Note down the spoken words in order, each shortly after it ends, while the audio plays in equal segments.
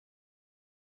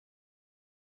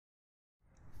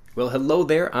Well, hello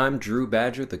there. I'm Drew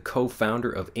Badger, the co-founder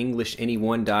of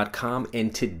EnglishAnyone.com,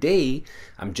 and today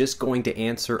I'm just going to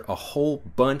answer a whole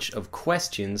bunch of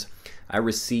questions I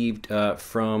received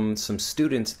from some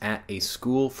students at a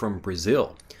school from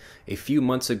Brazil. A few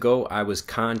months ago, I was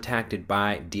contacted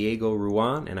by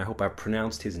Dyego, and I hope I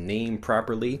pronounced his name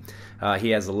properly.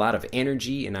 He has a lot of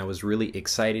energy, and I was really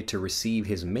excited to receive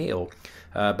his mail.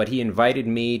 But he invited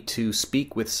me to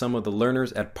speak with some of the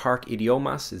learners at Park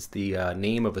Idomas. It's the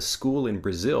name of a school in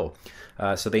Brazil.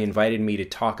 So they invited me to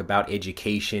talk about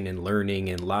education and learning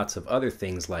and lots of other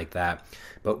things like that.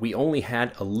 But we only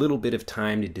had a little bit of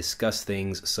time to discuss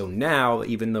things. So now,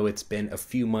 even though it's been a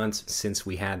few months since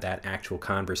we had that actual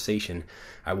conversation,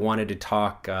 I wanted to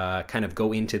talk, kind of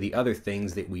go into the other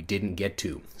things that we didn't get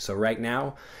to. So right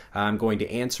now, I'm going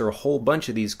to answer a whole bunch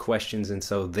of these questions, and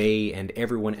so they and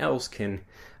everyone else can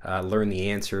learn the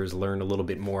answers, learn a little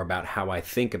bit more about how I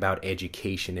think about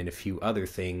education and a few other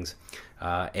things,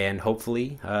 and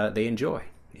hopefully they enjoy.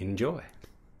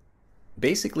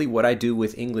 Basically, what I do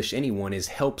with English Anyone is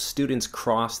help students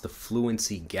cross the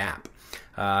fluency gap.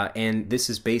 And this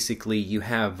is basically, you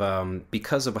have,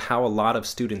 because of how a lot of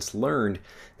students learned,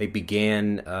 they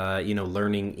began,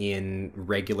 learning in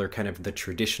regular kind of the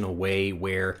traditional way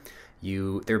where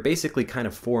there are basically kind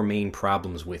of four main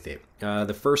problems with it.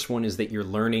 The first one is that you're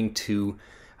learning to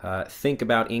think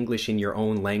about English in your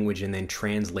own language and then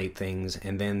translate things.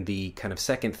 And then the kind of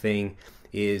second thing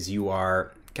is you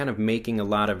are kind of making a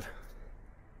lot of...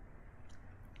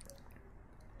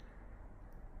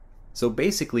 So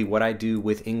basically what I do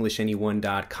with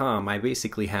EnglishAnyone.com, I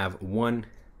basically have one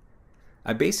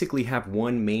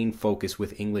main focus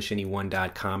with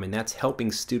EnglishAnyone.com, and that's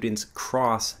helping students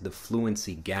cross the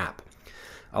fluency gap.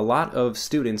 A lot of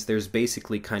students, there's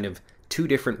basically kind of two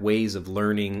different ways of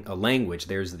learning a language.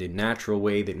 There's the natural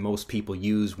way that most people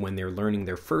use when they're learning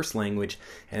their first language,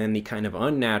 and then the kind of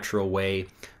unnatural way,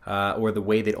 or the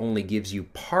way that only gives you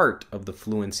part of the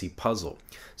fluency puzzle.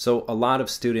 So a lot of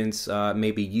students,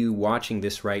 maybe you watching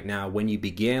this right now, when you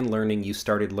began learning, you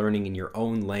started learning in your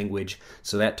own language,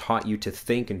 so that taught you to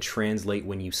think and translate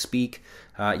when you speak.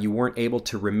 You weren't able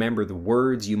to remember the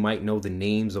words. You might know the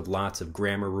names of lots of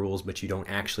grammar rules, but you don't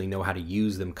actually know how to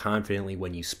use them confidently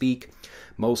when you speak.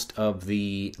 Most of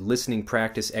the listening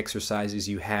practice exercises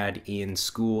you had in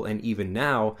school and even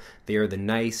now, they are the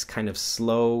nice kind of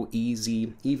slow,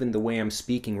 easy, even the way I'm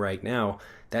speaking right now,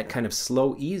 that kind of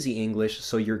slow, easy English,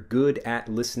 so you're good at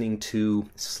listening to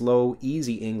slow,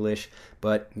 easy English,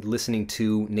 but listening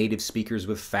to native speakers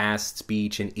with fast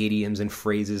speech and idioms and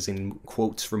phrases and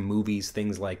quotes from movies,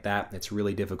 things like that, it's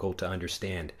really difficult to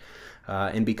understand.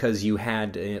 And because you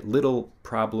had a little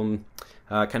problem,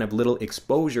 kind of little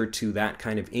exposure to that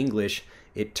kind of English,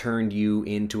 it turned you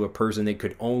into a person that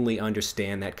could only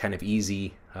understand that kind of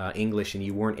easy English, and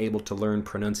you weren't able to learn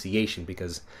pronunciation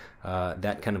because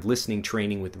that kind of listening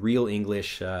training with real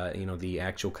English, the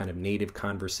actual kind of native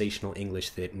conversational English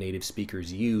that native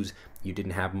speakers use, you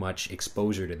didn't have much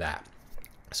exposure to that.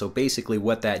 So basically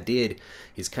what that did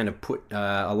is kind of put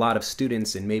a lot of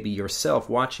students, and maybe yourself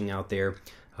watching out there,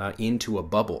 into a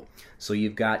bubble. So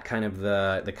you've got kind of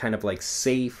the kind of like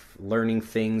safe learning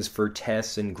things for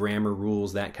tests and grammar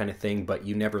rules, that kind of thing, but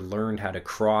you never learned how to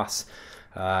cross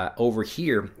over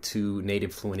here to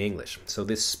native fluent English. So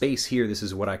this space here, this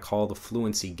is what I call the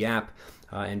fluency gap,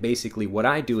 and basically what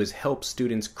I do is help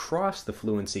students cross the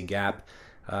fluency gap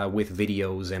with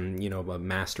videos and a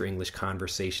master English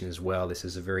conversation as well. This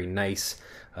is a very nice,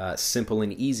 simple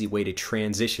and easy way to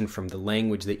transition from the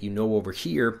language that you know over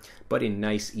here, but in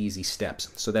nice, easy steps.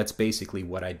 So that's basically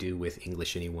what I do with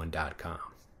EnglishAnyone.com.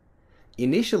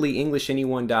 Initially,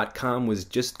 EnglishAnyone.com was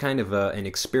just kind of an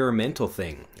experimental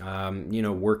thing,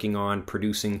 working on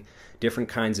producing different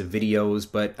kinds of videos,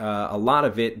 but a lot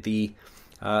of it, the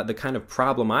kind of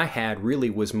problem I had really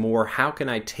was more, how can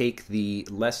I take the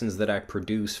lessons that I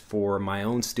produce for my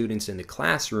own students in the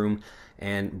classroom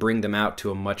and bring them out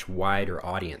to a much wider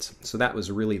audience. So that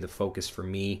was really the focus for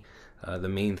me, the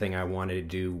main thing I wanted to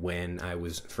do when I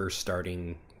was first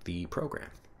starting the program.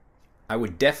 I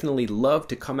would definitely love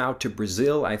to come out to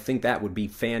Brazil. I think that would be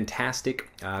fantastic.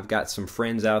 I've got some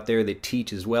friends out there that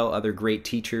teach as well, other great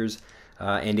teachers.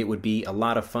 And it would be a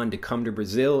lot of fun to come to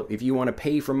Brazil. If you want to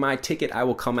pay for my ticket, I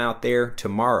will come out there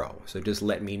tomorrow. So just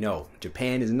let me know.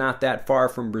 Japan is not that far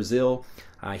from Brazil.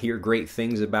 I hear great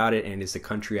things about it, and it's a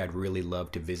country I'd really love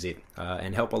to visit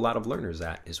and help a lot of learners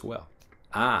at as well.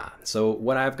 So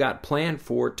what I've got planned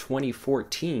for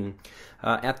 2014,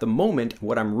 at the moment,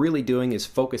 what I'm really doing is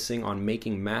focusing on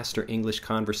making Master English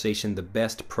Conversation the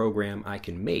best program I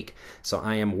can make. So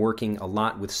I am working a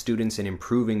lot with students and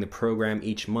improving the program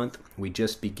each month. We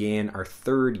just began our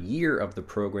 3rd year of the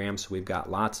program, so we've got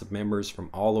lots of members from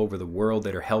all over the world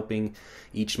that are helping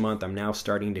each month. I'm now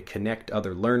starting to connect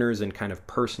other learners and kind of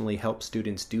personally help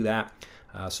students do that.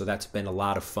 So that's been a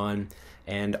lot of fun.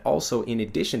 And also, in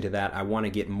addition to that, I want to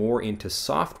get more into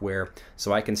software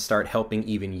so I can start helping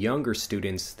even younger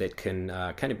students that can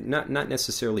kind of not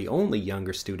necessarily only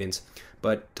younger students,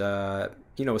 but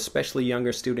especially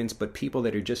younger students, but people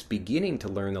that are just beginning to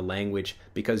learn the language,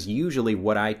 because usually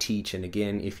what I teach, and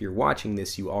again, if you're watching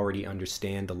this, you already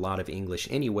understand a lot of English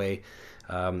anyway,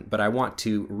 but I want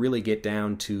to really get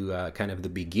down to kind of the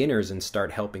beginners and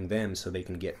start helping them so they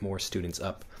can get more students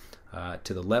up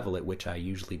to the level at which I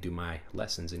usually do my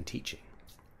lessons in teaching.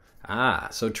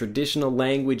 So traditional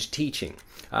language teaching.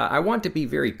 I want to be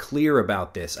very clear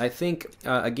about this. I think,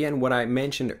 again, what I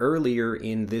mentioned earlier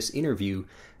in this interview,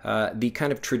 the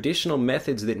kind of traditional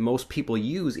methods that most people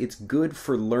use, it's good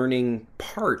for learning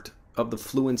part of the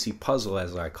fluency puzzle,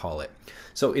 as I call it.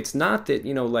 So it's not that,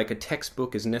 like a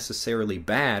textbook is necessarily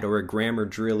bad or a grammar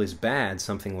drill is bad,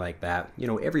 something like that.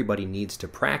 Everybody needs to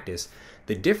practice.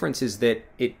 The difference is that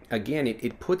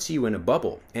it puts you in a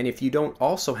bubble. And if you don't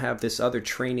also have this other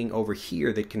training over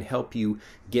here that can help you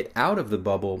get out of the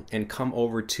bubble and come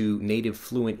over to native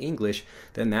fluent English,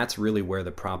 then that's really where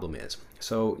the problem is.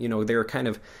 So, there are kind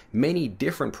of many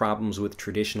different problems with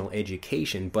traditional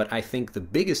education, but I think the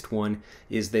biggest one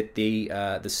is that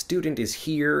the student is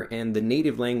here and the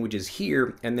native language is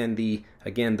here, and then the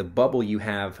bubble you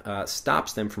have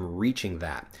stops them from reaching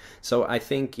that. So I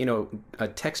think, a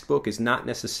textbook is not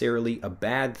necessarily a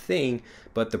bad thing,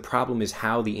 but the problem is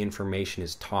how the information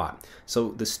is taught. So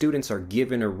the students are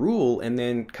given a rule and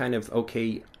then kind of,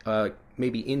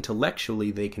 maybe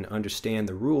intellectually they can understand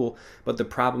the rule, but the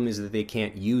problem is that they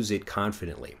can't use it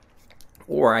confidently.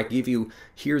 Or I give you,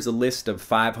 here's a list of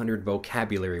 500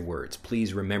 vocabulary words.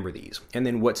 Please remember these. And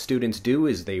then what students do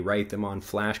is they write them on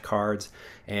flashcards,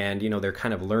 and they're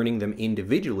kind of learning them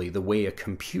individually the way a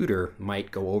computer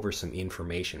might go over some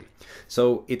information.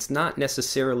 So it's not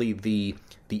necessarily the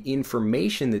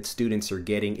information that students are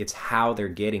getting, it's how they're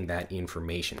getting that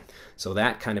information. So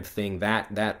that kind of thing,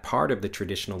 that part of the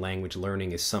traditional language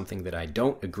learning is something that I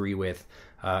don't agree with,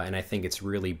 and I think it's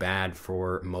really bad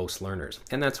for most learners.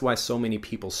 And that's why so many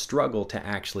people struggle to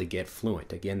actually get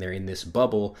fluent. Again, they're in this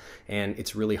bubble, and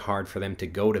it's really hard for them to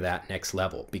go to that next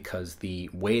level because the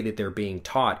way that they're being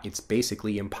taught, it's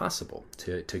basically impossible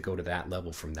to go to that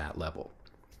level from that level.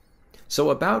 So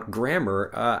about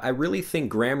grammar, I really think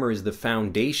grammar is the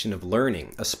foundation of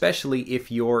learning, especially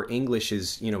if your English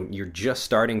is, you're just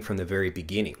starting from the very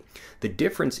beginning. The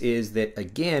difference is that,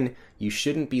 again, you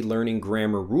shouldn't be learning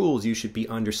grammar rules, you should be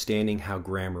understanding how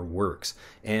grammar works.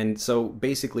 And so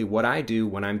basically what I do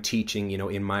when I'm teaching,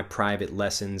 in my private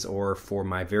lessons or for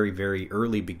my very, very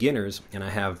early beginners, and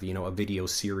I have, a video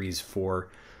series for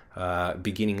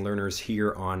beginning learners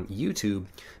here on YouTube,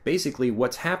 basically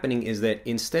what's happening is that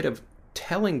instead of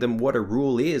telling them what a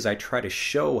rule is, I try to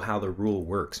show how the rule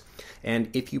works. And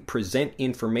if you present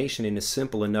information in a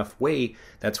simple enough way,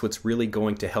 that's what's really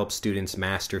going to help students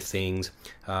master things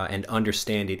and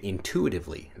understand it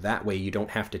intuitively. That way you don't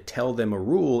have to tell them a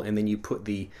rule and then you put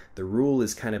the rule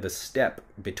is kind of a step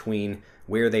between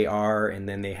where they are and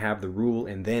then they have the rule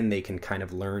and then they can kind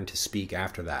of learn to speak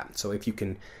after that. So if you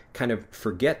can kind of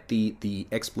forget the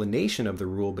explanation of the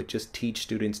rule but just teach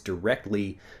students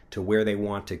directly to where they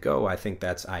want to go, I think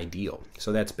that's ideal.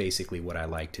 So that's basically what I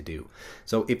like to do.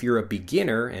 So if you're a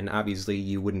beginner, and obviously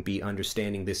you wouldn't be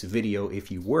understanding this video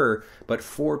if you were, but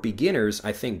for beginners,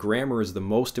 I think grammar is the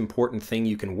most important thing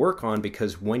you can work on,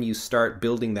 because when you start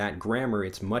building that grammar,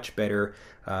 it's much better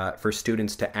for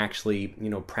students to actually,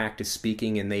 practice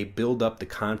speaking, and they build up the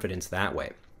confidence that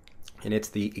way. And it's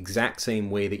the exact same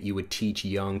way that you would teach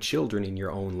young children in your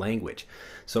own language.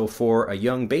 So for a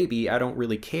young baby, I don't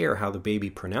really care how the baby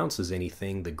pronounces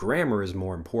anything. The grammar is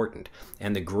more important.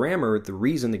 And the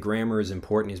reason the grammar is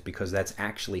important is because that's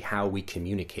actually how we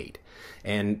communicate.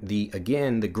 And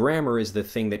again, the grammar is the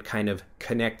thing that kind of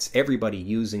connects everybody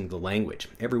using the language.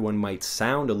 Everyone might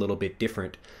sound a little bit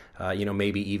different.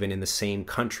 Maybe even in the same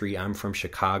country. I'm from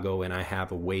Chicago and I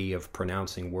have a way of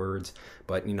pronouncing words,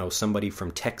 but somebody from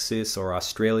Texas or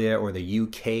Australia or the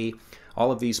UK,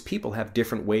 all of these people have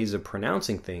different ways of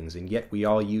pronouncing things, and yet we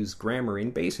all use grammar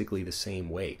in basically the same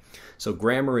way. So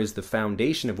grammar is the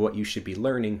foundation of what you should be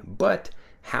learning, but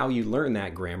how you learn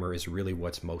that grammar is really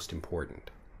what's most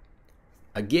important.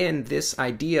 Again, this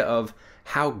idea of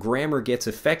how grammar gets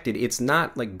affected, it's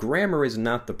not like grammar is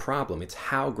not the problem. It's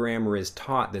how grammar is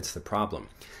taught that's the problem.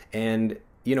 And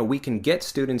we can get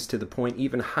students to the point,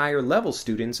 even higher level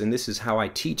students, and this is how I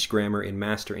teach grammar in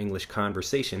Master English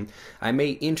Conversation. I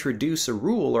may introduce a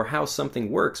rule or how something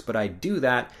works, but I do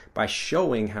that by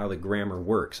showing how the grammar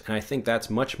works. And I think that's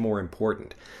much more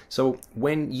important. So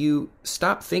when you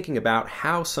stop thinking about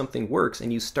how something works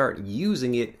and you start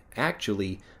using it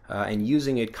actually, and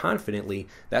using it confidently,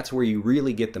 that's where you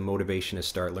really get the motivation to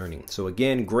start learning. So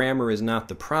again, grammar is not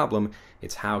the problem,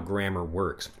 it's how grammar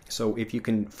works. So if you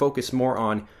can focus more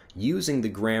on using the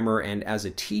grammar and as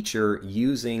a teacher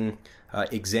using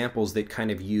examples that kind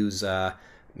of use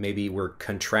maybe we're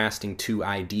contrasting two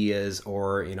ideas,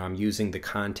 or I'm using the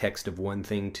context of one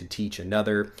thing to teach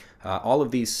another. All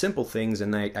of these simple things,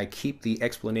 and I keep the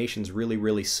explanations really,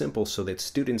 really simple so that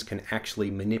students can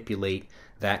actually manipulate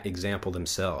that example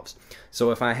themselves.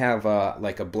 So if I have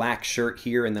like a black shirt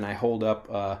here and then I hold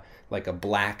up like a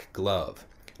black glove.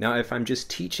 Now if I'm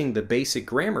just teaching the basic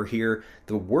grammar here,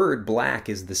 the word black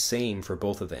is the same for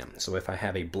both of them. So if I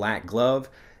have a black glove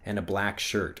and a black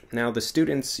shirt. Now the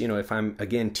students, if I'm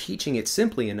again teaching it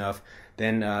simply enough,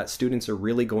 then students are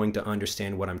really going to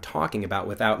understand what I'm talking about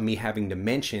without me having to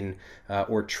mention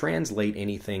or translate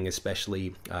anything,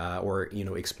 especially or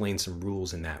explain some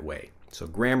rules in that way. So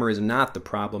grammar is not the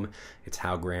problem, it's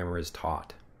how grammar is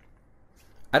taught.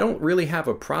 I don't really have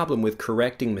a problem with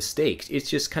correcting mistakes, it's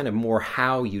just kind of more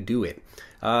how you do it.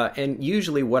 And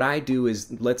usually what I do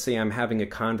is, let's say I'm having a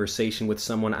conversation with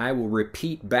someone, I will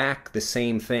repeat back the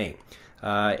same thing.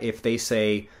 If they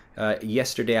say,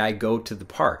 yesterday I go to the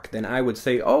park, then I would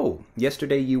say, oh,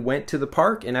 yesterday you went to the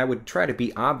park, and I would try to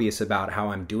be obvious about how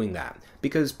I'm doing that.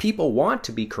 Because people want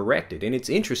to be corrected, and it's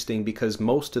interesting because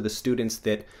most of the students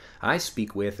that I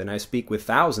speak with, and I speak with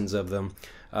thousands of them,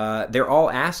 they're all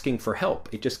asking for help.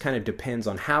 It just kind of depends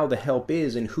on how the help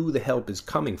is and who the help is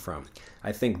coming from.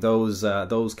 I think those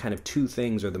kind of two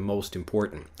things are the most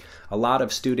important. A lot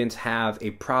of students have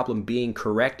a problem being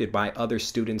corrected by other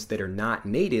students that are not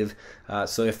native.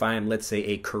 So if I'm, let's say,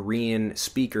 a Korean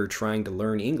speaker trying to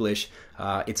learn English,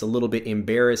 it's a little bit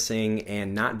embarrassing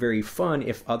and not very fun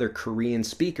if other Korean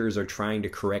speakers are trying to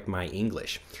correct my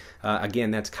English. Again,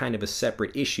 that's kind of a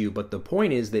separate issue, but the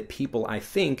point is that people, I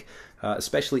think,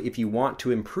 especially if you want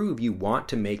to improve, you want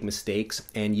to make mistakes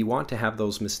and you want to have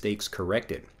those mistakes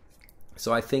corrected.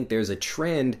 So I think there's a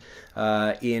trend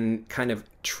in kind of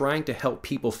trying to help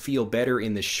people feel better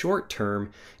in the short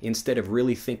term instead of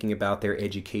really thinking about their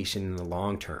education in the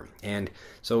long term. And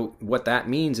so what that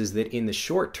means is that in the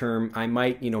short term, I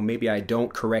might, maybe I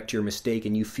don't correct your mistake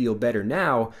and you feel better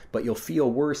now, but you'll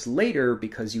feel worse later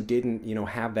because you didn't,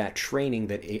 have that training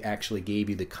that actually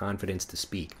gave you the confidence to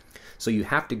speak. So you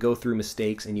have to go through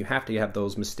mistakes and you have to have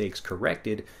those mistakes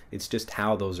corrected. It's just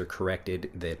how those are corrected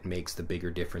that makes the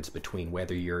bigger difference between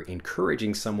whether you're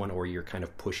encouraging someone or you're kind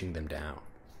of pushing them down.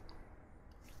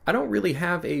 I don't really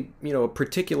have a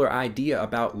particular idea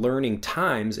about learning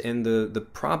times, and the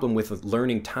problem with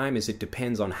learning time is it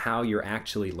depends on how you're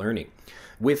actually learning.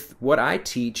 With what I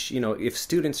teach, if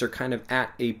students are kind of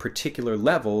at a particular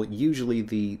level, usually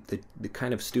the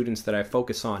kind of students that I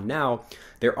focus on now,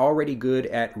 they're already good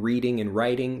at reading and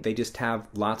writing, they just have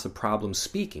lots of problems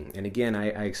speaking. And again, I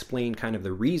explain kind of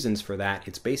the reasons for that.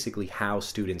 It's basically how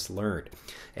students learn.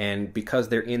 And because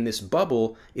they're in this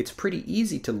bubble, it's pretty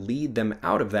easy to lead them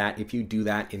out of that if you do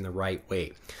that in the right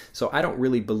way. So I don't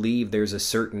really believe there's a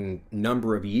certain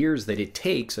number of years that it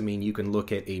takes. I mean, you can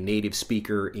look at a native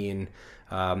speaker in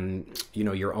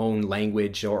your own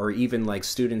language, or even like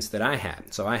students that I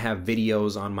had. So I have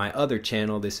videos on my other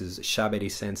channel. This is Shaberi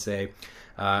Sensei,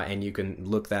 and you can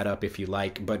look that up if you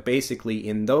like. But basically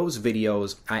in those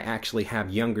videos, I actually have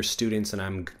younger students, and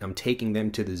I'm taking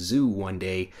them to the zoo one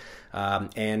day.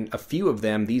 And a few of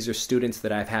them, these are students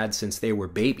that I've had since they were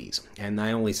babies, and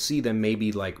I only see them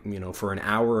maybe like, for an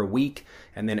hour a week,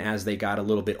 and then as they got a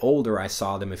little bit older, I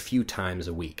saw them a few times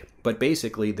a week. But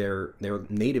basically their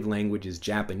native language is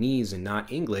Japanese and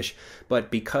not English, but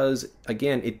because,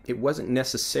 again, it wasn't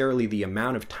necessarily the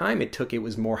amount of time it took, it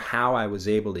was more how I was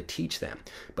able to teach them.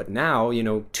 But now,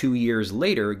 2 years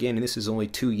later, again, and this is only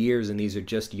 2 years and these are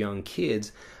just young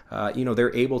kids,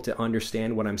 they're able to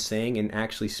understand what I'm saying and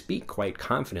actually speak quite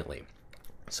confidently.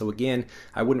 So again,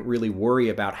 I wouldn't really worry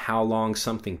about how long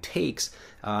something takes.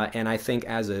 And I think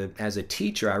as a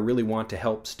teacher, I really want to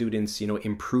help students,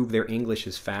 improve their English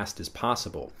as fast as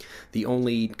possible. The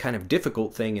only kind of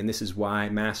difficult thing, and this is why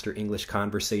Master English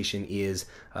Conversation is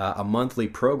a monthly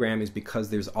program, is because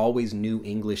there's always new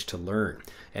English to learn.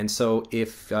 And so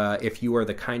if you are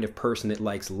the kind of person that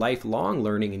likes lifelong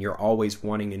learning and you're always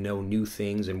wanting to know new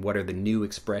things and what are the new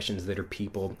expressions that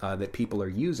people are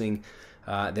using,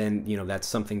 then that's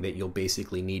something that you'll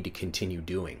basically need to continue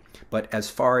doing. But as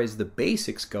far as the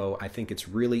basics go, I think it's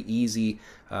really easy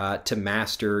to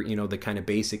master, the kind of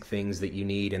basic things that you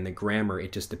need, and the grammar,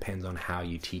 it just depends on how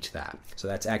you teach that. So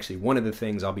that's actually one of the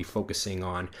things I'll be focusing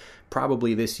on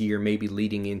probably this year, maybe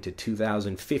leading into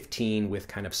 2015 with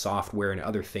kind of software and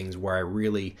other things where I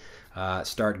really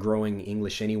start growing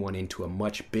English Anyone into a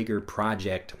much bigger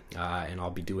project, and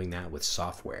I'll be doing that with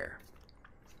software.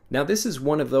 Now this is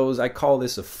one of those, I call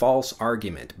this a false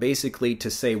argument, basically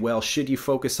to say, well, should you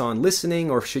focus on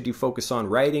listening, or should you focus on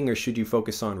writing, or should you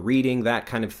focus on reading, that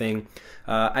kind of thing.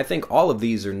 I think all of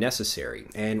these are necessary,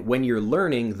 and when you're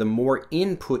learning, the more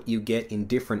input you get in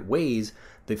different ways,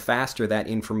 the faster that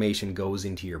information goes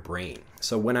into your brain.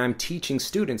 So when I'm teaching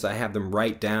students, I have them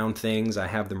write down things, I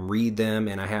have them read them,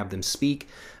 and I have them speak.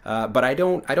 But I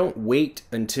don't wait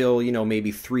until,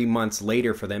 maybe 3 months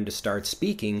later for them to start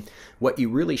speaking. What you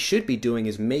really should be doing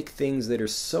is make things that are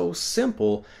so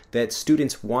simple that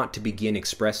students want to begin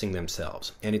expressing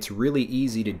themselves. And it's really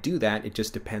easy to do that. It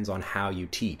just depends on how you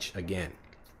teach, again.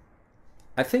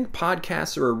 I think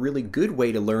podcasts are a really good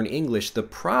way to learn English. The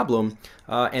problem,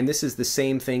 and this is the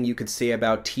same thing you could say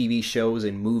about TV shows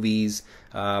and movies,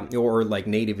 or like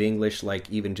native English, like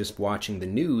even just watching the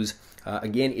news.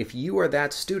 Again, if you are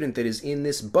that student that is in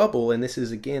this bubble, and this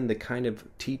is again the kind of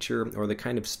teacher or the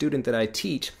kind of student that I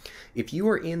teach, if you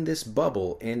are in this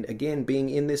bubble, and again, being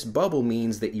in this bubble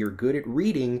means that you're good at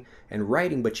reading and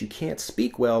writing, but you can't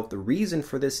speak well, the reason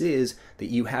for this is that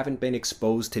you haven't been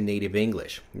exposed to native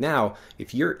English. Now,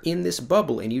 if you're in this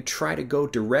bubble and you try to go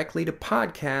directly to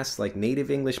podcasts like native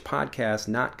English podcasts,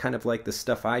 not kind of like the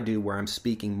stuff I do where I'm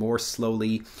speaking more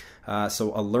slowly,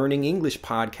 so a learning English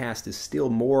podcast is still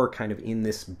more kind of in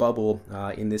this bubble,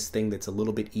 in this thing that's a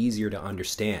little bit easier to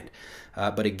understand.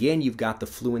 But again, you've got the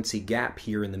fluency gap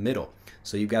here in the middle.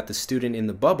 So you've got the student in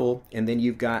the bubble, and then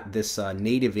you've got this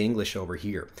native English over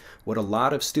here. What a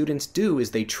lot of students do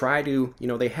is they try to,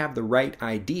 they have the right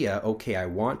idea. Okay, I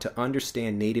want to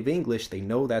understand native English. They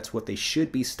know that's what they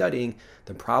should be studying.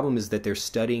 The problem is that they're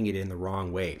studying it in the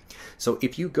wrong way. So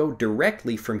if you go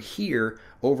directly from here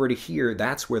over to here,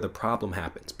 that's where the problem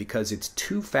happens, because it's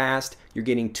too fast. You're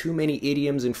getting too many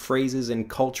idioms and phrases and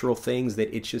cultural things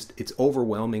that it's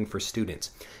overwhelming for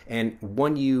students. And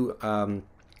when you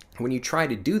try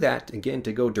to do that, again,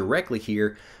 to go directly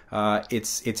here,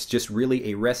 it's just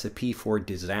really a recipe for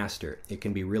disaster. It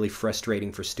can be really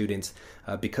frustrating for students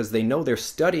because they know they're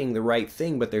studying the right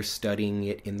thing, but they're studying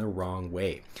it in the wrong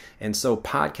way. And so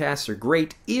podcasts are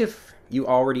great if you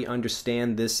already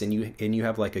understand this and you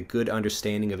have like a good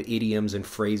understanding of idioms and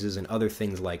phrases and other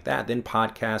things like that. Then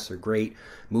podcasts are great,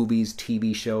 movies,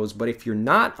 TV shows. But if you're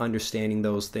not understanding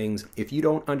those things, if you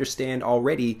don't understand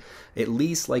already at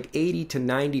least like 80 to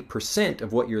 90%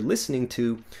 of what you're listening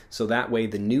to, so that way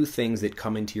the new things that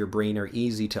come into your brain are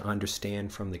easy to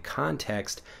understand from the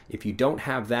context. If you don't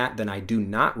have that, then I do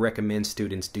not recommend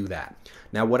students do that.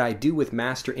 Now, what I do with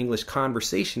Master English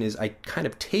Conversation is I kind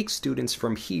of take students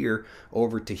from here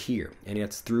over to here, and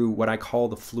it's through what I call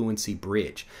the fluency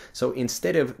bridge. So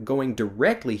instead of going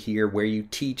directly here where you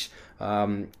teach,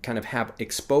 kind of have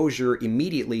exposure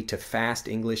immediately to fast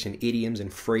English and idioms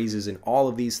and phrases and all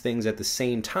of these things at the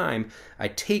same time, I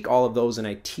take all of those and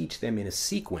I teach them in a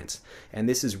sequence. And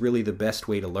this is really the best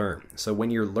way to learn. So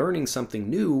when you're learning something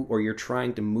new or you're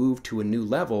trying to move to a new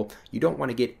level, you don't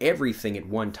want to get everything at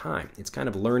one time. It's kind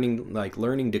of learning, like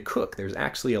learning to cook. There's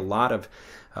actually a lot of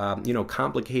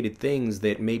complicated things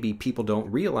that maybe people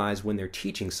don't realize when they're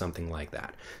teaching something like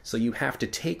that. So you have to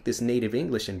take this native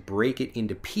English and break it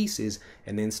into pieces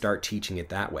and then start teaching it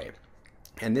that way.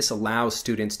 And this allows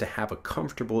students to have a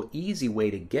comfortable, easy way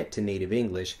to get to native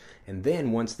English. And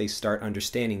then once they start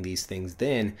understanding these things,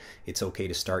 then it's okay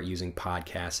to start using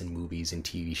podcasts and movies and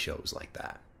TV shows like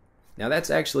that. Now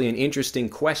that's actually an interesting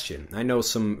question. I know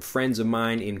some friends of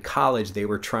mine in college, they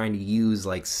were trying to use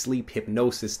like sleep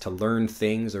hypnosis to learn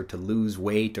things or to lose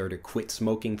weight or to quit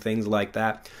smoking, things like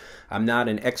that. I'm not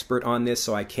an expert on this,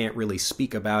 so I can't really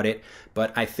speak about it.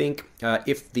 But I think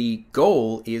if the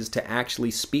goal is to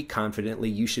actually speak confidently,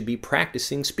 you should be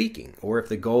practicing speaking. Or if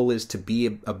the goal is to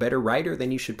be a better writer,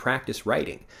 then you should practice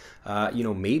writing.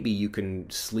 Maybe you can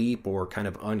sleep or kind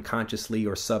of unconsciously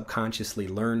or subconsciously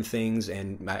learn things.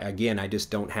 And again, I just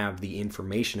don't have the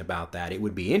information about that. It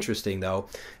would be interesting, though,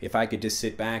 if I could just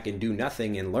sit back and do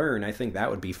nothing and learn. I think that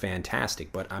would be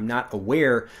fantastic. But I'm not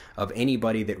aware of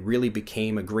anybody that really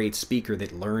became a great speaker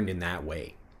that learned in that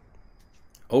way.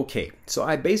 Okay, so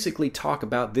I basically talk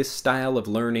about this style of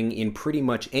learning in pretty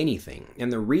much anything.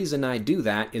 And the reason I do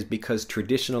that is because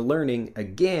traditional learning,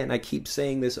 again, I keep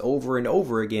saying this over and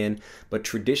over again, but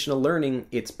traditional learning,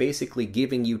 it's basically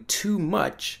giving you too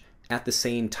much at the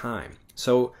same time.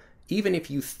 So even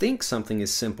if you think something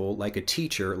is simple, like a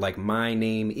teacher, like my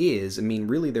name is, I mean,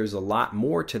 really there's a lot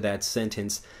more to that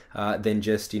sentence than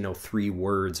just, 3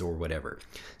 words or whatever.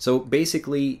 So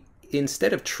basically,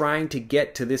 instead of trying to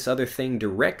get to this other thing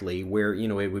directly where,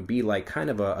 it would be like kind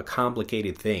of a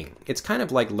complicated thing. It's kind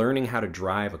of like learning how to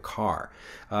drive a car.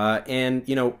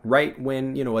 Right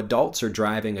when, adults are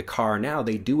driving a car now,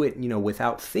 they do it,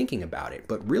 without thinking about it.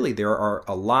 But really, there are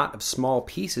a lot of small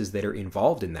pieces that are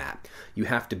involved in that. You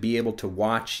have to be able to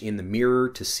watch in the mirror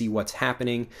to see what's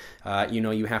happening.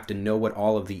 You have to know what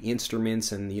all of the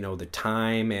instruments and, the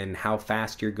time and how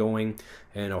fast you're going,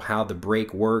 how the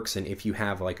brake works, and if you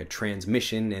have like a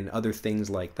transmission and other things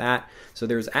like that. So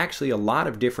there's actually a lot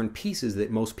of different pieces that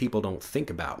most people don't think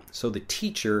about. So the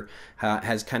teacher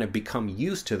has kind of become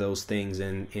used to those things,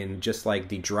 and just like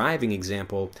the driving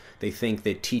example, they think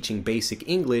that teaching basic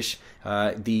English,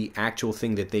 the actual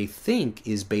thing that they think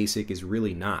is basic is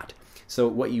really not. So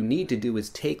what you need to do is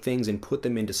take things and put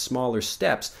them into smaller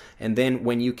steps, and then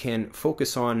when you can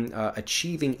focus on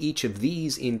achieving each of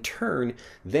these in turn,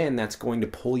 then that's going to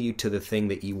pull you to the thing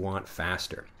that you want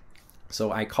faster. So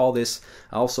I call this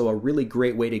also a really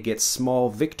great way to get small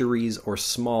victories or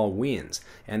small wins.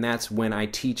 And that's when I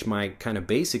teach my kind of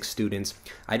basic students.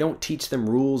 I don't teach them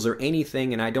rules or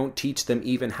anything, and I don't teach them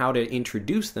even how to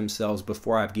introduce themselves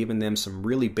before I've given them some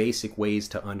really basic ways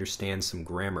to understand some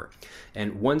grammar.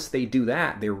 And once they do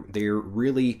that, they're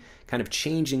really kind of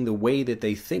changing the way that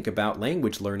they think about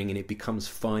language learning, and it becomes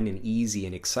fun and easy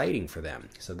and exciting for them.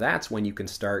 So that's when you can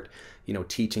start,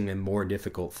 teaching them more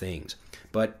difficult things.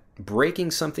 But breaking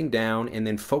something down and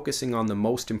then focusing on the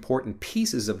most important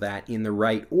pieces of that in the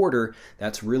right order,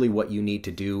 that's really what you need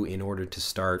to do in order to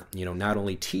start, not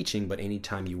only teaching, but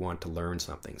anytime you want to learn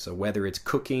something. So whether it's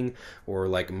cooking or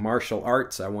like martial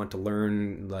arts, I want to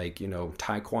learn like,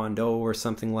 Taekwondo or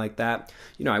something like that.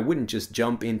 I wouldn't just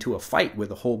jump into a fight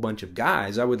with a whole bunch of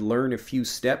guys. I would learn a few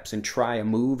steps and try a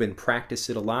move and practice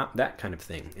it a lot, that kind of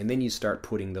thing. And then you start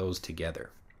putting those together.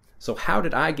 So how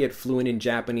did I get fluent in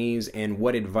Japanese, and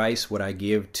what advice would I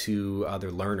give to other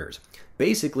learners?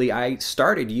 Basically, I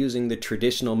started using the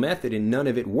traditional method and none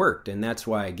of it worked. And that's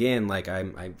why, again, like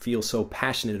I feel so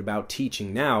passionate about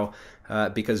teaching now,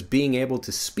 because being able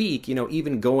to speak,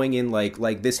 even going in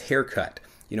like this haircut,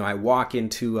 I walk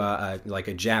into like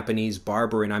a Japanese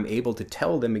barber and I'm able to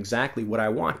tell them exactly what I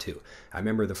want to. I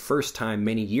remember the first time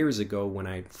many years ago when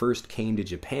I first came to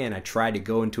Japan, I tried to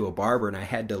go into a barber and I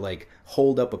had to like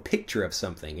hold up a picture of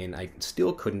something, and I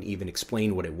still couldn't even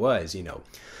explain what it was,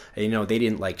 they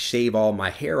didn't like shave all my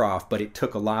hair off, but it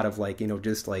took a lot of like,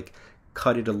 just like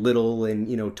cut it a little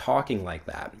and, talking like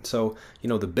that. So,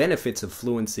 the benefits of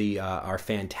fluency are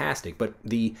fantastic. But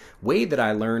the way that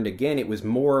I learned, again, it was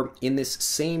more in this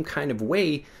same kind of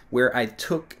way where I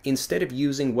took, instead of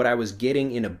using what I was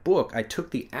getting in a book, I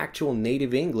took the actual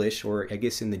native English, or I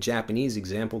guess in the Japanese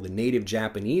example, the native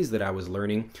Japanese that I was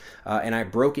learning, and I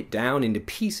broke it down into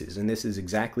pieces. And this is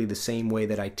exactly the same way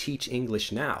that I teach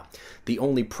English now. The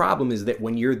only problem is that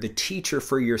when you're the teacher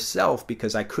for yourself,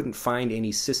 because I couldn't find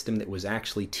any system that was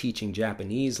actually teaching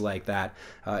Japanese like that,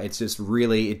 it's just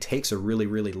really, it takes a really,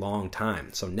 really long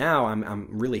time. So now I'm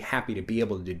really happy to be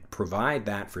able to provide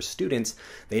that for students.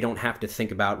 They don't have to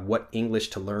think about what English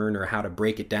to learn or how to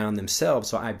break it down themselves.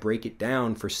 So I break it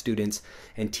down for students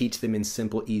and teach them in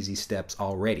simple, easy steps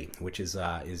already, which is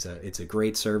it's a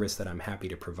great service that I'm happy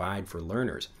to provide for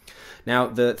learners. Now,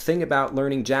 the thing about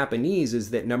learning Japanese is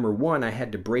that number one, I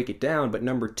had to break it down, but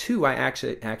number two, I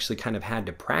actually kind of had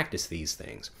to practice these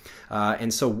things.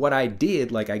 And so what I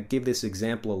did, like I give this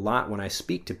example a lot when I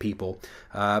speak to people,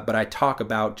 but I talk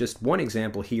about just one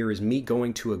example here is me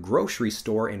going to a grocery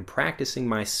store and practicing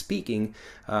my speaking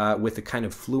with a kind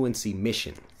of fluency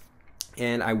mission.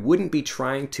 And I wouldn't be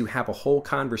trying to have a whole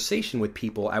conversation with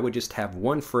people. I would just have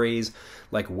one phrase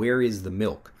like, where is the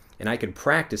milk? and I could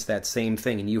practice that same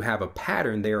thing, and you have a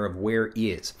pattern there of where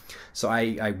is. So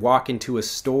I walk into a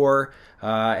store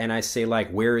and I say,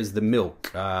 like, where is the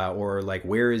milk, or like,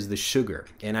 where is the sugar,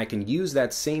 and I can use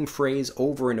that same phrase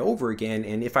over and over again.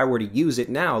 And if I were to use it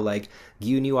now, like,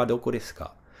 gyūnyū wa doko desu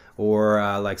ka? Or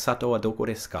like, sato wa doko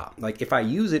desu ka? Like, if I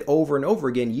use it over and over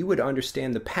again, you would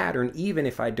understand the pattern, even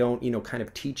if I don't, kind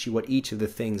of teach you what each of the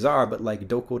things are. But like,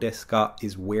 doko desu ka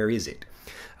is where is it?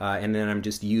 And then I'm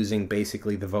just using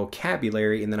basically the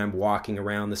vocabulary, and then I'm walking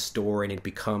around the store, and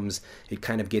it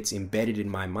kind of gets embedded in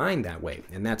my mind that way.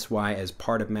 And that's why, as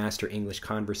part of Master English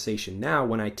Conversation now,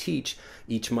 when I teach,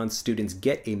 each month students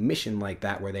get a mission like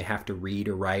that, where they have to read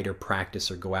or write or practice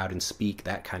or go out and speak,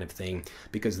 that kind of thing,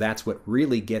 because that's what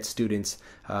really gets students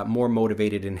more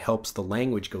motivated and helps the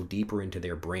language go deeper into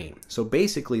their brain. So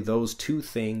basically, those two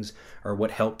things are what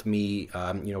helped me,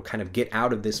 kind of get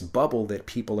out of this bubble that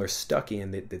people are stuck in,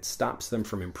 that stops them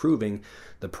from improving.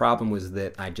 The problem was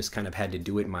that I just kind of had to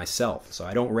do it myself. So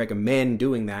I don't recommend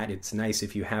doing that. It's nice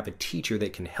if you have a teacher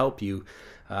that can help you.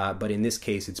 But in this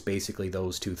case, it's basically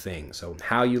those two things. So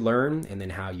how you learn, and then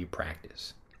how you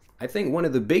practice. I think one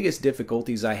of the biggest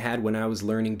difficulties I had when I was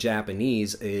learning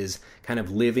Japanese is kind of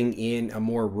living in a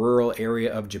more rural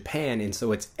area of Japan, and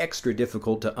so it's extra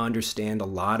difficult to understand a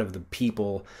lot of the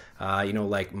people,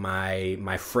 like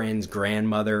my friend's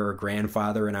grandmother or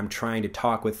grandfather, and I'm trying to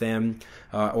talk with them,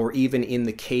 or even in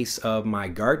the case of my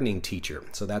gardening teacher.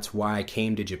 So that's why I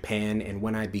came to Japan, and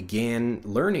when I began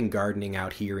learning gardening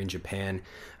out here in Japan,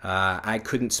 I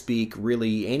couldn't speak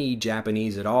really any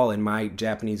Japanese at all, and my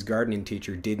Japanese gardening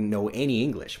teacher didn't know any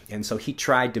English. And so he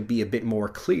tried to be a bit more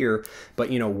clear, but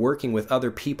working with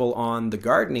other people on the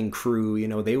gardening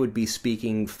crew, they would be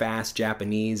speaking fast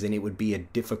Japanese, and it would be a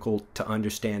difficult to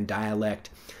understand dialect.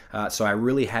 So I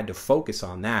really had to focus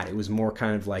on that. It was more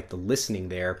kind of like the listening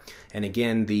there. And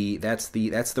again, that's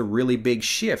the really big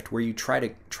shift, where you try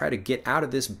to get out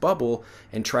of this bubble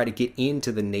and try to get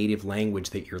into the native language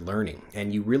that you're learning.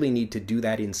 And you really need to do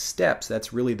that in steps.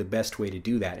 That's really the best way to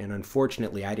do that. And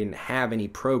unfortunately, I didn't have any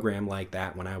program like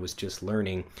that when I was just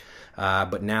learning.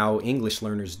 But now English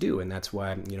learners do, and that's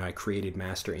why I created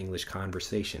Master English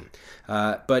Conversation.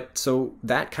 But so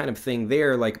that kind of thing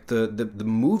there, like the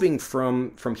moving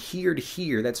from here to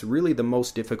here, that's really the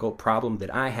most difficult problem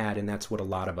that I had, and that's what a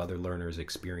lot of other learners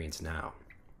experience now.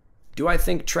 Do I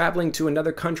think traveling to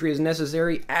another country is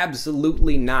necessary?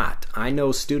 Absolutely not. I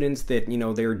know students that,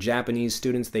 they're Japanese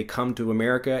students, they come to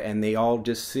America and they all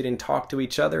just sit and talk to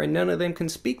each other, and none of them can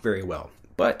speak very well.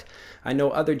 But I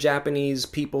know other Japanese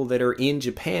people that are in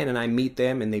Japan, and I meet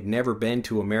them, and they've never been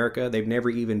to America, they've never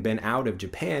even been out of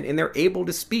Japan, and they're able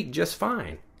to speak just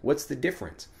fine. What's the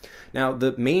difference? Now,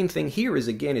 the main thing here is,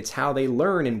 again, it's how they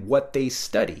learn and what they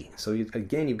study. So,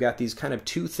 again, you've got these kind of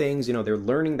two things. They're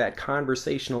learning that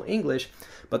conversational English,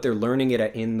 but they're learning it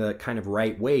in the kind of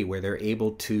right way, where they're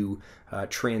able to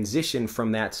transition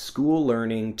from that school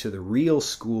learning to the real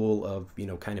school of,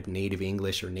 kind of native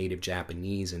English or native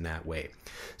Japanese in that way.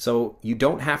 So you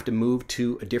don't have to move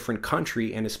to a different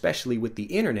country, and especially with the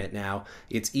internet now,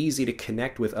 it's easy to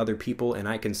connect with other people, and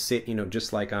I can sit,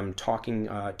 just like I'm talking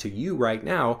to you right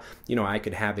now, I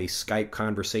could have a Skype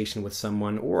conversation with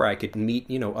someone, or I could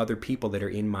meet, other people that are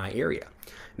in my area.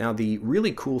 Now, the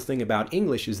really cool thing about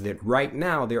English is that right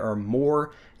now there are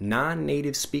more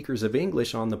non-native speakers of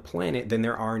English on the planet than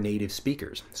there are native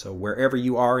speakers. So wherever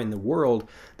you are in the world,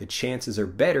 the chances are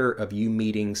better of you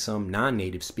meeting some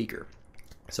non-native speaker.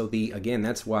 So again,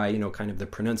 that's why, kind of the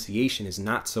pronunciation is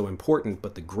not so important,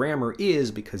 but the grammar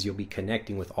is, because you'll be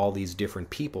connecting with all these different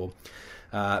people.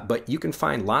 But you can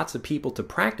find lots of people to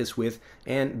practice with,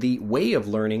 and the way of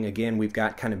learning, again, we've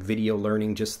got kind of video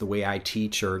learning just the way I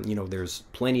teach, or, there's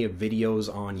plenty of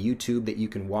videos on YouTube that you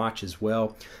can watch as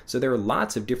well. So there are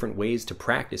lots of different ways to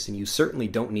practice, and you certainly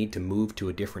don't need to move to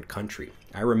a different country.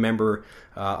 I remember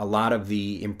a lot of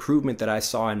the improvement that I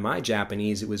saw in my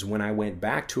Japanese, it was when I went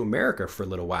back to America for a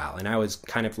little while, and I was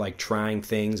kind of like trying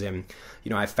things, and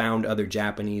I found other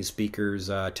Japanese speakers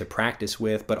to practice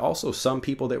with, but also some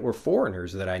people that were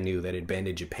foreigners that I knew that had been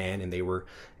to Japan, and they were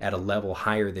at a level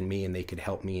higher than me, and they could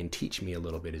help me and teach me a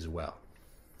little bit as well.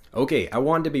 Okay, I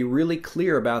wanted to be really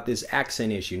clear about this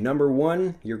accent issue. Number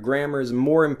one, your grammar is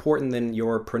more important than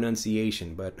your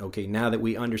pronunciation. But okay, now that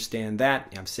we understand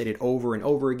that, I've said it over and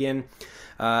over again,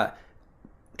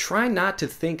 try not to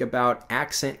think about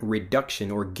accent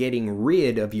reduction or getting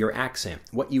rid of your accent.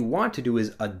 What you want to do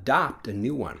is adopt a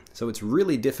new one. So it's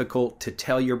really difficult to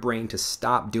tell your brain to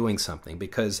stop doing something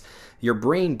because your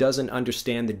brain doesn't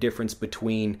understand the difference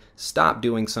between stop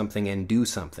doing something and do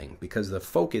something because the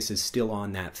focus is still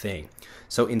on that thing.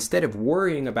 So instead of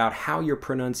worrying about how your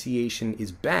pronunciation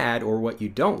is bad or what you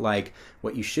don't like,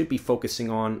 what you should be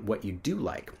focusing on what you do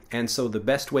like. And so the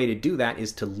best way to do that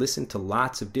is to listen to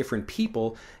lots of different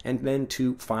people and then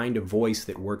to find a voice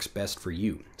that works best for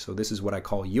you. So this is what I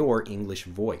call your English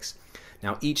voice.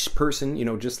 Now each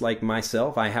person, just like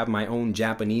myself, I have my own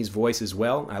Japanese voice as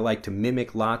well. I like to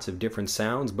mimic lots of different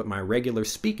sounds, but my regular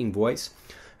speaking voice,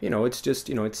 it's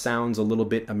just, it sounds a little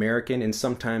bit American, and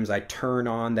sometimes I turn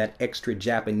on that extra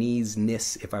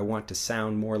Japanese-ness if I want to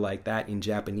sound more like that in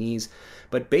Japanese.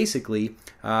 But basically,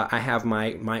 I have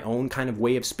my own kind of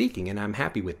way of speaking, and I'm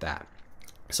happy with that.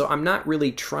 So I'm not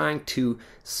really trying to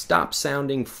stop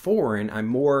sounding foreign. I'm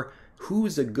more,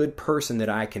 who's a good person that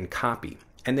I can copy?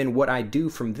 And then what I do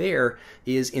from there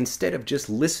is, instead of just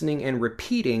listening and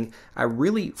repeating, I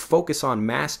really focus on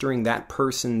mastering that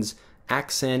person's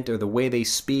accent or the way they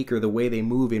speak or the way they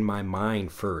move in my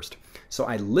mind first. So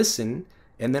I listen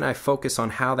and then I focus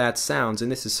on how that sounds.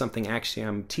 And this is something actually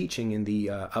I'm teaching in the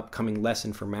upcoming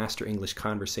lesson for Master English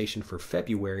Conversation for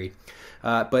February.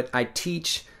 But I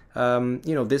teach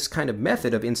this kind of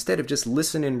method of, instead of just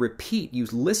listen and repeat, you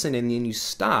listen and then you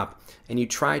stop and you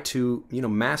try to,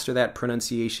 master that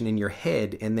pronunciation in your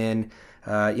head, and then,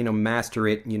 master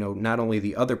it, not only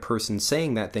the other person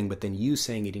saying that thing, but then you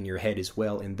saying it in your head as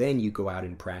well, and then you go out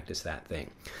and practice that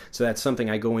thing. So that's something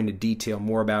I go into detail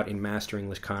more about in Master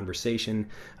English Conversation,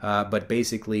 but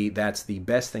basically that's the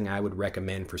best thing I would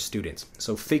recommend for students.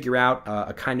 So figure out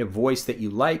a kind of voice that you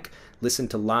like, listen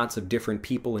to lots of different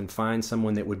people and find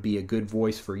someone that would be a good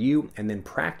voice for you, and then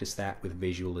practice that with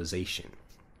visualization.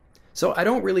 So I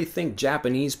don't really think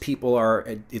Japanese people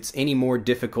it's any more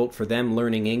difficult for them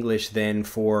learning English than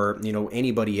for,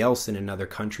 anybody else in another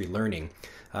country learning.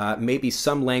 Maybe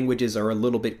some languages are a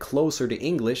little bit closer to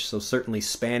English, so certainly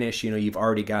Spanish, you've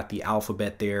already got the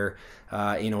alphabet there,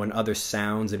 and other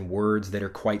sounds and words that are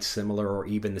quite similar or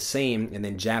even the same. And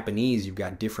then Japanese, you've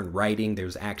got different writing.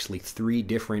 There's actually 3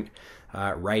 different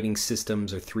writing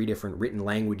systems or 3 different written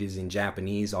languages in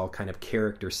Japanese, all kind of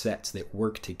character sets that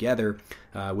work together,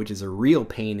 which is a real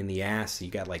pain in the ass. You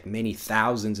got like many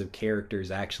thousands of characters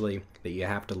actually that you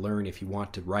have to learn if you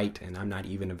want to write, and I'm not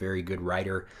even a very good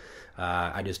writer.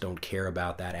 I just don't care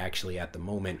about that actually at the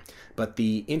moment. But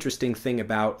the interesting thing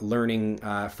about learning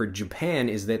for Japan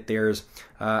is that there's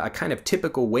a kind of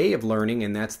typical way of learning,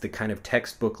 and that's the kind of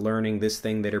textbook learning, this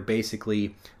thing that are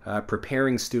basically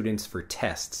preparing students for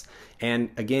tests.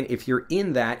 And again, if you're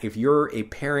in that, if you're a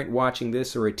parent watching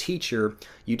this or a teacher,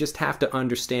 you just have to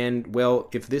understand, well,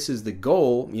 if this is the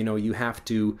goal, you have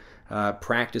to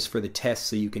practice for the test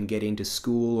so you can get into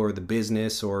school or the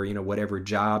business or, whatever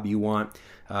job you want.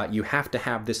 You have to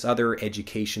have this other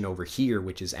education over here,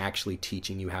 which is actually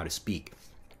teaching you how to speak.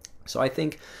 So I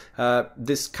think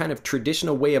this kind of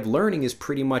traditional way of learning is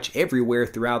pretty much everywhere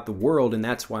throughout the world, and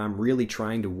that's why I'm really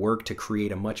trying to work to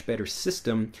create a much better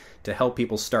system to help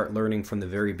people start learning from the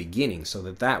very beginning, so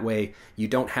that way you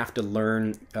don't have to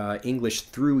learn English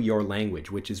through your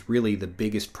language, which is really the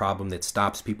biggest problem that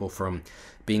stops people from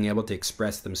being able to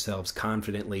express themselves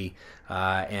confidently,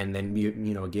 and then,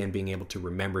 again, being able to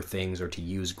remember things or to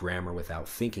use grammar without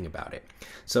thinking about it.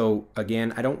 So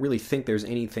again, I don't really think there's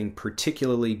anything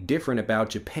particularly different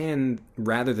about Japan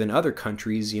rather than other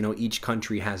countries. Each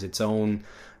country has its own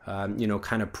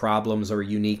kind of problems or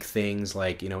unique things.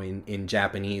 Like, in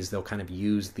Japanese, they'll kind of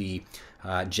use the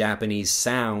Japanese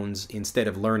sounds instead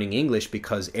of learning English,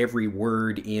 because every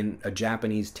word in a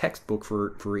Japanese textbook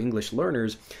for English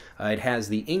learners, it has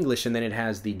the English and then it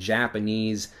has the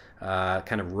Japanese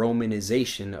kind of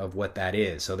romanization of what that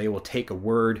is. So they will take a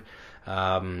word.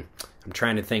 I'm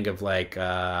trying to think of like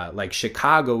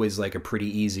Chicago is like a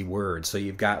pretty easy word. So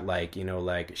you've got like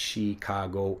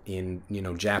Chicago in,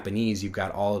 Japanese, you've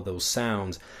got all of those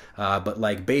sounds. But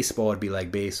like baseball would be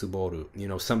like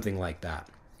beisuboru, something like that.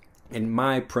 And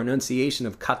my pronunciation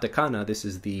of katakana, this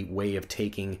is the way of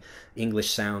taking English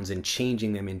sounds and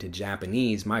changing them into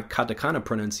Japanese. My katakana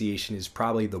pronunciation is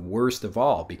probably the worst of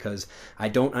all, because I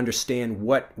don't understand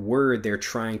what word they're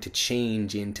trying to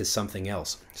change into something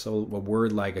else. So a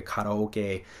word like a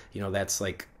karaoke, that's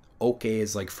like oke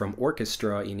is like from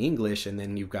orchestra in English, and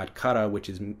then you've got kara, which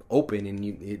is open, and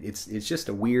it's just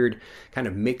a weird kind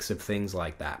of mix of things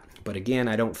like that. But again,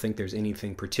 I don't think there's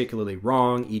anything particularly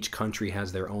wrong. Each country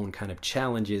has their own kind of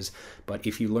challenges, but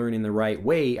if you learn in the right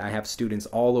way, I have students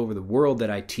all over the world that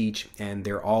I teach, and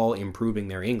they're all improving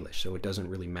their English, so it doesn't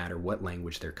really matter what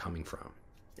language they're coming from.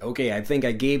 Okay, I think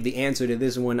I gave the answer to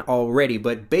this one already,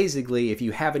 but basically, if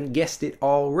you haven't guessed it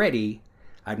already,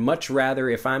 I'd much rather,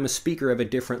 if I'm a speaker of a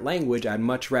different language, I'd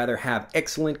much rather have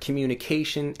excellent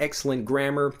communication, excellent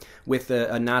grammar, with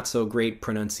a not so great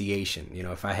pronunciation, you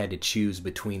know, if I had to choose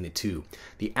between the two.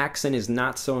 The accent is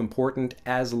not so important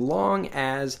as long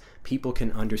as people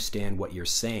can understand what you're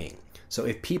saying. So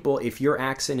if your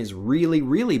accent is really,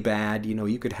 really bad, you know,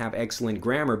 you could have excellent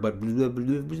grammar, but blah, blah,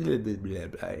 blah, blah, blah,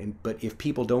 blah. But if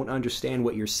people don't understand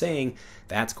what you're saying,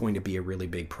 that's going to be a really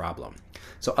big problem.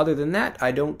 So other than that,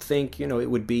 I don't think, you know,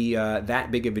 it would be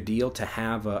that big of a deal to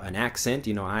have an accent.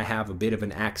 You know, I have a bit of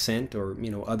an accent, or,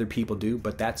 you know, other people do,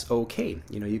 but that's okay.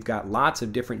 You know, you've got lots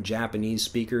of different Japanese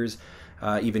speakers,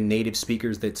 even native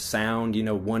speakers that sound, you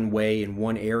know, one way in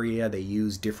one area. They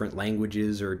use different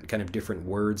languages or kind of different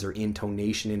words or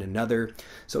intonation in another.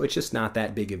 So it's just not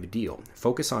that big of a deal.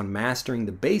 Focus on mastering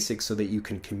the basics so that you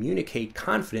can communicate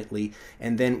confidently.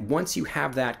 And then once you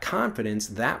have that confidence,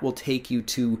 that will take you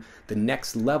to the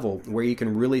next level where you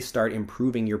can really start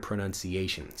improving your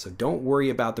pronunciation. So don't worry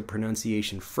about the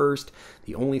pronunciation first.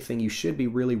 The only thing you should be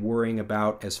really worrying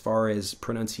about as far as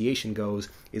pronunciation goes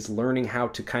is learning how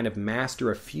to kind of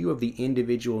master a few of the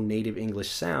individual native English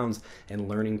sounds and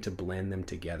learning to blend them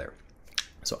together.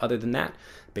 So other than that,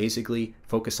 basically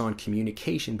focus on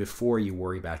communication before you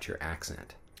worry about your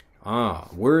accent.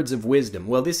 Words of wisdom.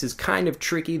 Well, this is kind of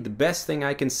tricky. The best thing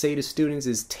I can say to students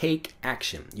is take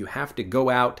action. You have to go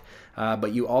out,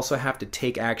 but you also have to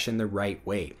take action the right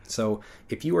way. So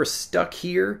if you are stuck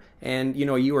here and, you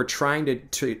know, you are trying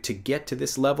to get to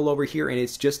this level over here and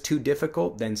it's just too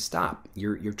difficult, then stop.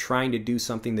 You're trying to do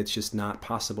something that's just not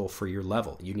possible for your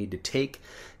level. You need to take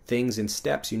things in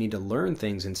steps. You need to learn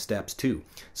things in steps too.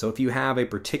 So if you have a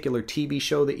particular TV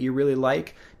show that you really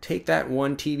like, take that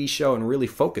one TV show and really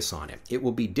focus on it. It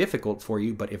will be difficult for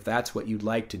you, but if that's what you'd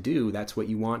like to do, that's what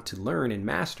you want to learn and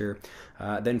master,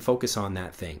 then focus on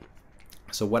that thing.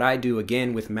 So what I do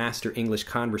again with Master English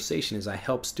Conversation is I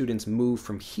help students move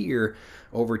from here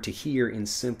over to here in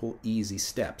simple, easy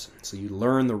steps. So you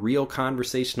learn the real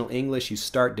conversational English, you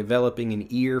start developing an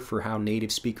ear for how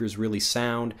native speakers really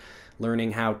sound,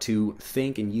 learning how to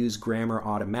think and use grammar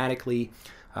automatically,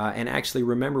 and actually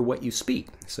remember what you speak.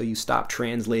 So you stop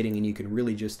translating and you can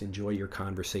really just enjoy your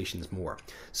conversations more.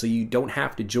 So you don't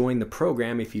have to join the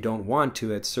program if you don't want to.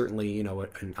 That's certainly, you know,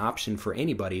 an option for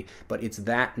anybody, but it's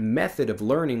that method of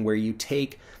learning where you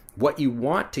take what you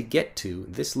want to get to,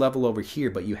 this level over here,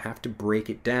 but you have to break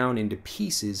it down into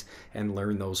pieces and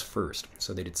learn those first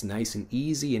so that it's nice and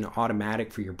easy and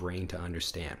automatic for your brain to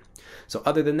understand. So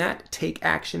other than that, take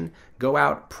action, go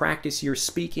out, practice your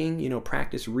speaking, you know,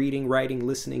 practice reading, writing,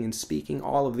 listening, and speaking.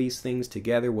 All of these things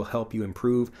together will help you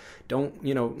improve. Don't,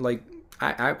 you know, like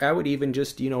I would even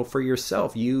just, you know, for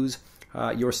yourself, use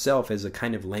yourself as a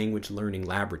kind of language learning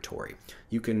laboratory.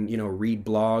 You can, you know, read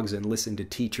blogs and listen to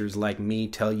teachers like me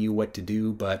tell you what to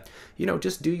do, but, you know,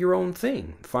 just do your own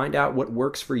thing. Find out what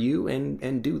works for you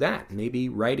and do that. Maybe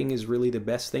writing is really the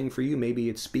best thing for you. Maybe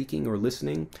it's speaking or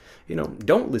listening. You know,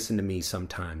 don't listen to me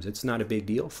sometimes. It's not a big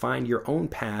deal. Find your own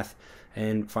path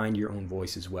and find your own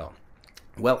voice as well.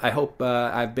 Well, I hope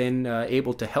I've been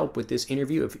able to help with this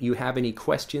interview. If you have any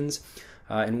questions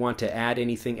and want to add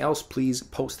anything else, please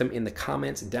post them in the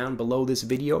comments down below this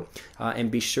video, and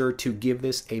be sure to give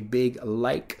this a big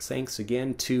like. Thanks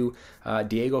again to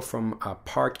Dyego from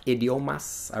Park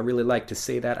Idomas. I really like to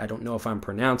say that. I don't know if I'm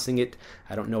pronouncing it.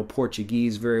 I don't know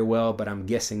Portuguese very well, but I'm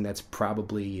guessing that's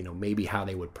probably, you know, maybe how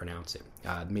they would pronounce it.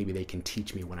 Maybe they can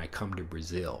teach me when I come to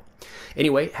Brazil.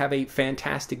 Anyway, have a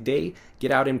fantastic day.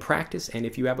 Get out and practice, and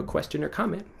if you have a question or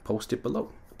comment, post it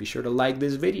below. Be sure to like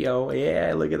this video.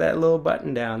 Yeah, look at that little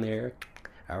button down there.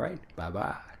 All right,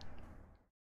 bye-bye.